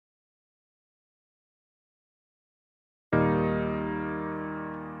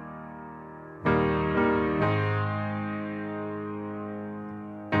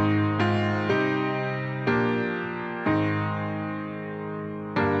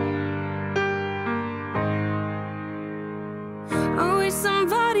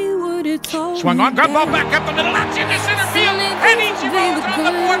Swung on, ground ball back up the middle, that's in the center field, and Ichiro's on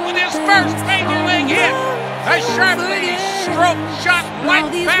the board with his first major league hit. A sharply stroked shot right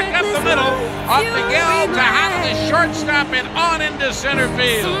back up the middle, off the gill to handle the shortstop and on into center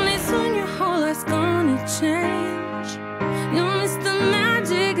field.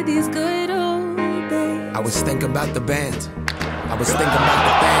 I was thinking about the band. I was thinking about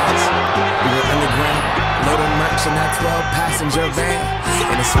the bands. We were underground, loading merch in that 12-passenger van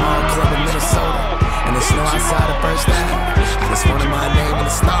in a small club in Minnesota, and the snow outside of First Ave. I just wanted my name in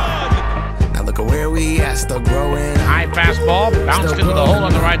the star. Now look at where we at, still growing. High fastball, bounced into the hole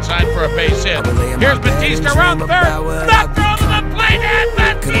on the right side for a base hit. Here's Batista around third, not thrown to the plate, and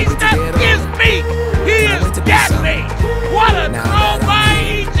Batista is beat. He is dead beat. What a throw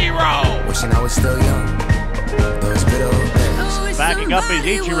by Ichiro! Wishing I was still young. Those good old days. Backing up is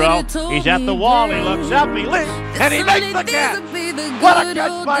Ichiro. He's at the wall. He looks up. He leaps, and he makes the catch. What a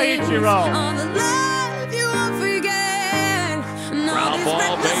catch by Ichiro! Ground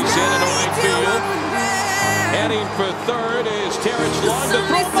ball, base hit into right field. Heading for third is Terrence Long. The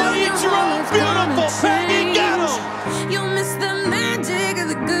throw by Ichiro. Beautiful bang. He got him. You miss the magic of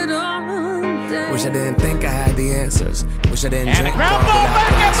the good old days. Wish I didn't think I had the answers. Wish I didn't drink. Ground ball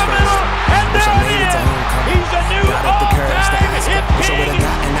back at the middle, and there it is. He's a new all-time hit king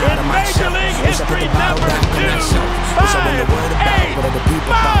in Major League history, number 2.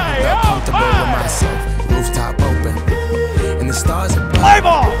 Rooftop open, and the stars are Play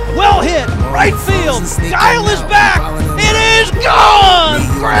ball, well hit, right field. Dial is back. It is gone.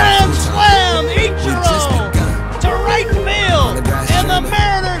 Grand slam, Ichiro to right field, and the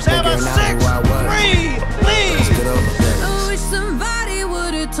Mariners have a 6-3 lead.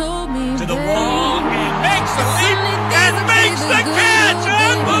 To the wall, and makes the leap, and makes the catch!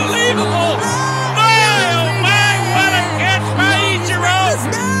 Unbelievable! My, oh my, what a catch by Ichiro!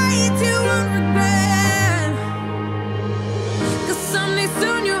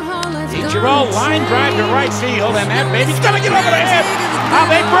 Ichiro, line drive to right field, and that baby's gonna get over the head of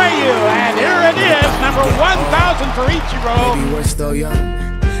Abreu, and here it is, number 1,000 for Ichiro. Maybe we're still young,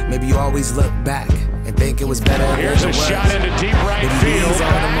 maybe you always look back and think it was better. Here's a shot into deep right field.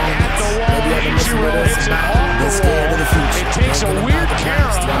 At the wall, Ichiro hits it off the wall. It takes a weird carry,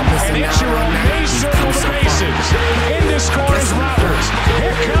 and Ichiro may circle the bases. In to score is Roberts.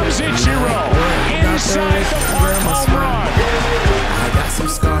 Here comes Ichiro inside the park home run. I got some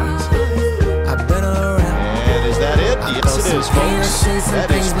scars. I've been around. And is that it? Yes, it is, folks.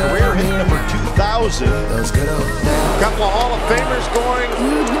 That is career hit number 2,000. Those good old days. A couple of Hall of Famers going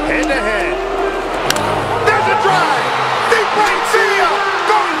head-to-head.